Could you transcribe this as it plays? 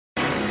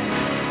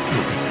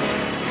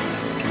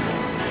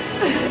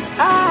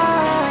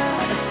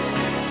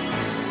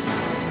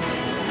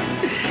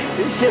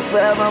this shit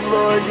forever, I'm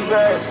Lil Uzi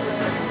Vert.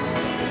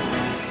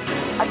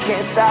 I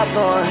can't stop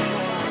going.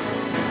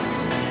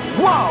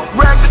 Whoa,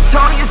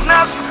 Tony is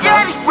not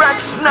spaghetti.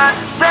 Racks is not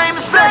the same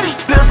as Fetty.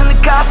 Bills in the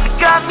casa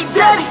got me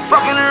daddy.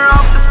 Fucking her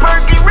off the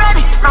perk, ain't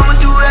ready. I'ma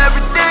do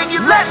everything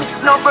you let me.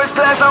 No first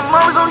class, I'm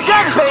always on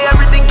jetty. Pay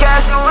everything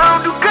cash, no I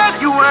don't do good.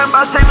 You wearing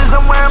about same as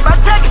I'm wearing about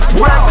checkers.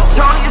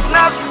 Tony is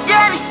not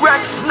spaghetti.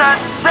 Racks is not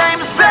the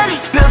same as Fetty.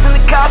 Bills in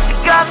the casa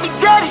got me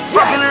daddy.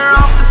 Fucking her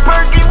off the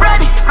perk, ain't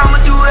ready. I'ma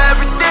do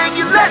everything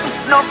you let me.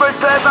 No first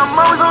class, I'm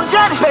always on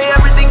jetty. Pay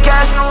everything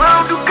cash, no I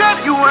don't do good.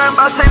 You wearing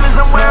about same as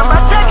I'm wearing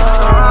about checkers.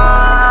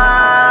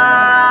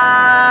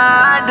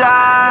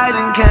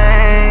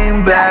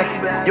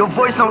 Your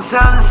voice don't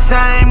sound the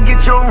same,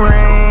 get your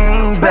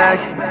range back.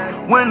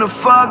 When the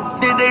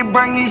fuck did they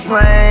bring these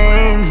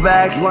lanes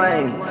back?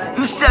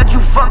 You said you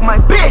fuck my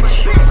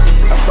bitch,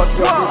 I fucked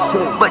your bitch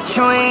too. but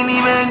you ain't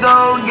even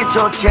go get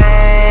your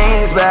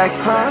chains back.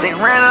 They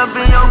ran up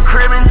in your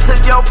crib and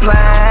took your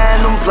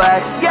platinum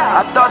plaques.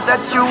 I thought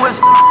that you was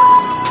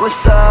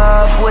what's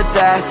up with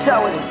that?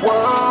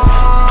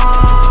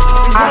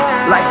 I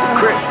like the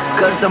Crips,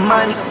 cause the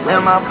money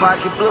in my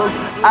pocket blue.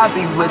 I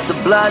be with the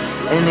Bloods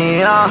and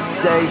they all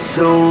say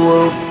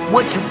so.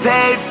 What you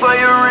paid for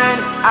your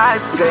rent, I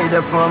paid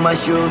that for my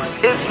shoes.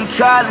 If you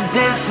try to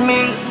diss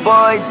me,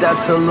 boy,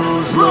 that's a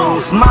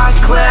lose-lose. My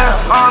clear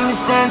army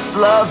sense,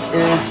 love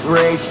is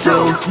rage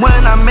too.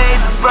 When I made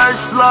the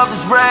first Love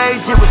is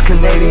Rage, it was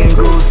Canadian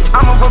Goose.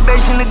 I'm on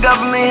probation, the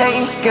government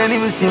hating, can't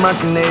even see my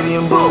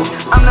Canadian boo.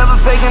 I'm never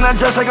faking, I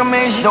dress like I'm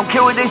Asian. Don't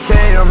care what they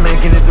say, I'm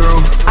making it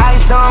through.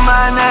 Ice on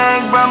my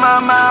neck, brought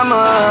my mama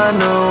a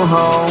new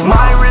home.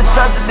 My wrist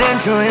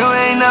presidential, you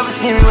ain't never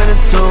seen me with a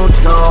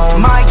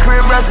two-tone. My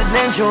crib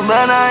residential,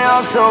 but I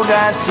also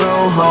got two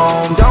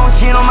homes. Don't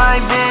cheat on my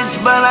bitch,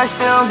 but I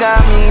still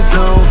got me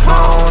two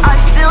phones. I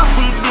still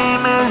see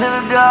demons in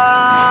the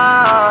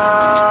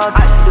dark.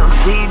 I still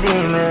see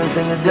demons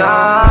in the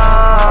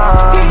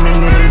dark.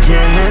 Demon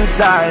engine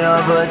inside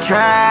of a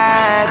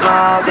track.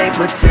 They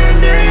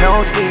pretend they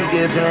don't speak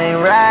if it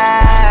ain't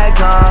rag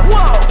talk.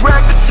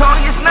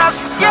 Tony is not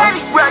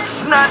spaghetti.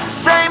 Racks is not the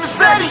same as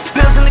Fetty.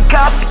 Bills in the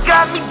casa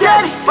got me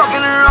daddy.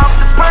 Fucking her off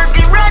the perk,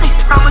 ain't ready.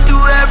 I'ma do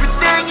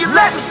everything you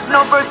let me.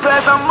 No first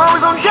class, I'm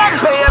always on jetty.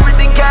 Pay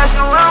everything cash,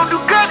 no I don't do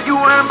good. You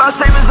wearing about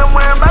same as I'm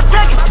wearing about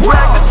checkers.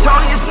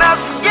 Tony is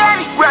not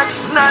spaghetti.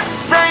 Racks is not the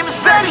same as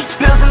Fetty.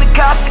 Bills in the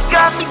casa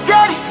got me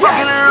daddy.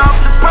 Fucking her off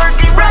the perk,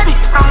 ain't ready.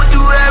 I'ma do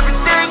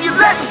everything you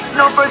let me.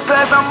 No first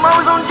class, I'm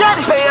always on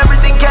jetty. Pay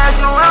everything cash,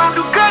 no I don't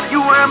do good.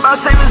 You wearing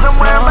about same as I'm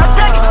wearing about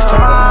checkers.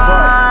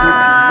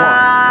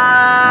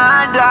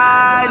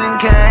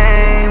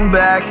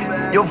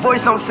 Your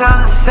voice don't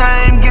sound the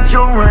same, get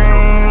your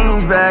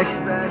range back.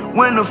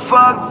 When the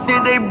fuck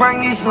did they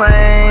bring these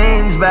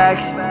lanes back?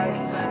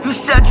 You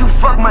said you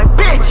fuck my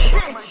bitch,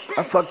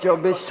 I fucked your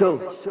bitch too.